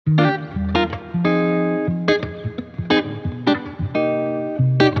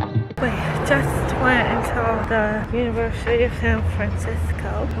Just went and saw the University of San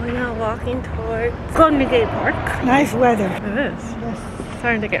Francisco. We're now walking towards Golden Gate Park. Nice weather. It is. Yes. It's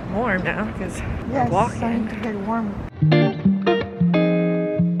starting to get warm now because Yes, we're walking. starting to get warmer.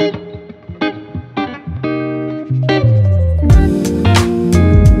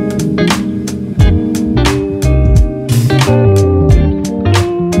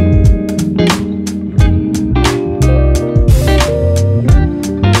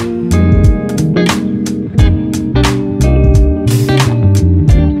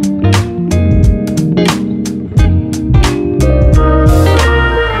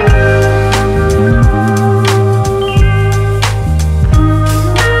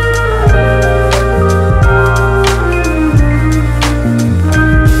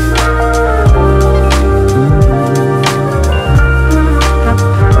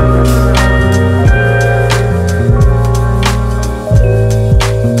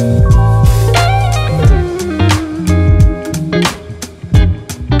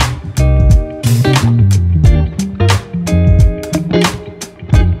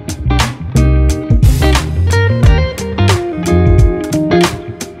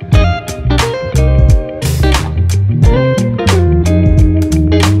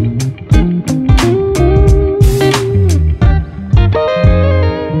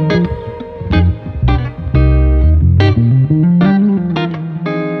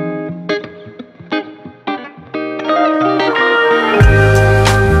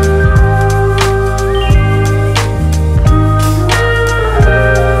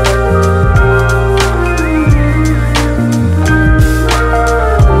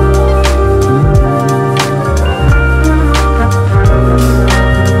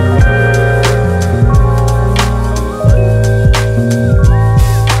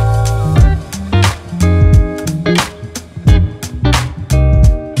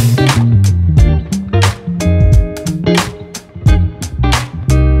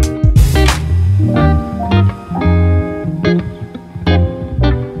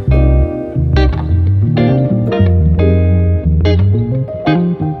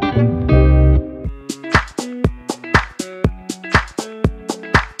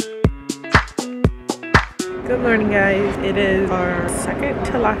 Good morning, guys. It is our second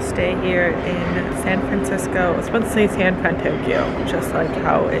to last day here in San Francisco. I was about to say San Tokyo, just like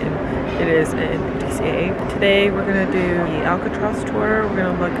how it is in DCA. Today we're gonna do the Alcatraz tour. We're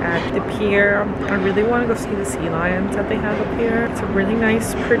gonna look at the pier. I really want to go see the sea lions that they have up here. It's a really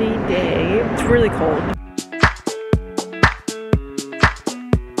nice, pretty day. It's really cold.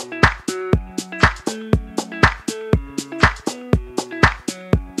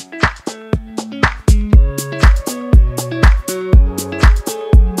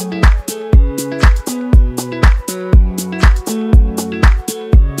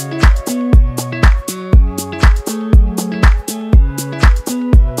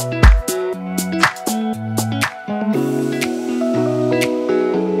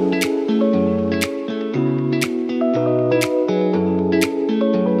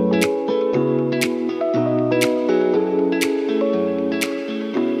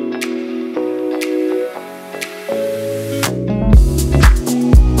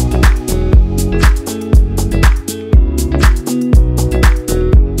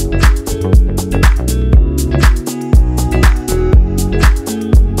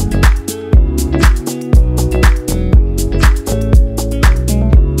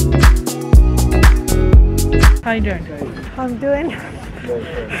 How you doing? I'm doing.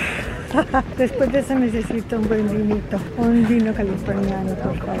 Después de eso necesito un buen vinito, un vino californiano,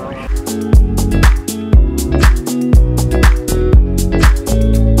 por favor.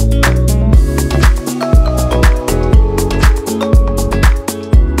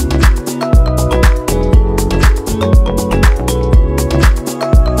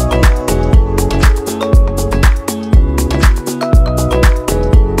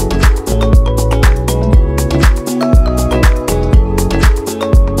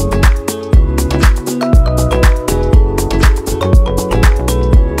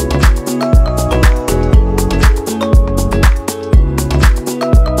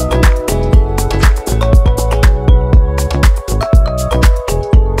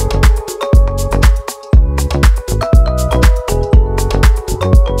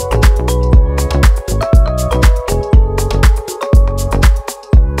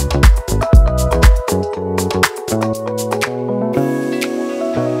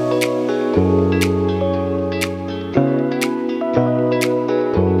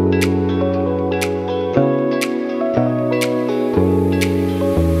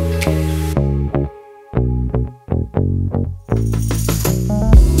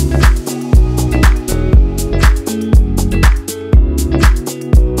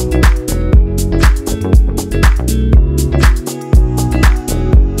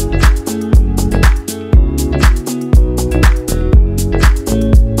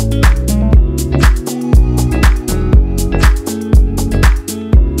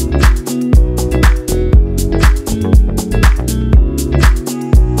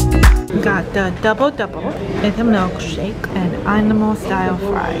 got the double with a milkshake and animal style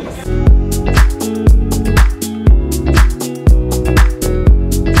fries.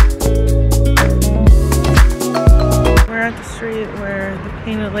 We're at the street where the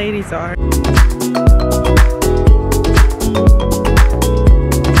painted ladies are.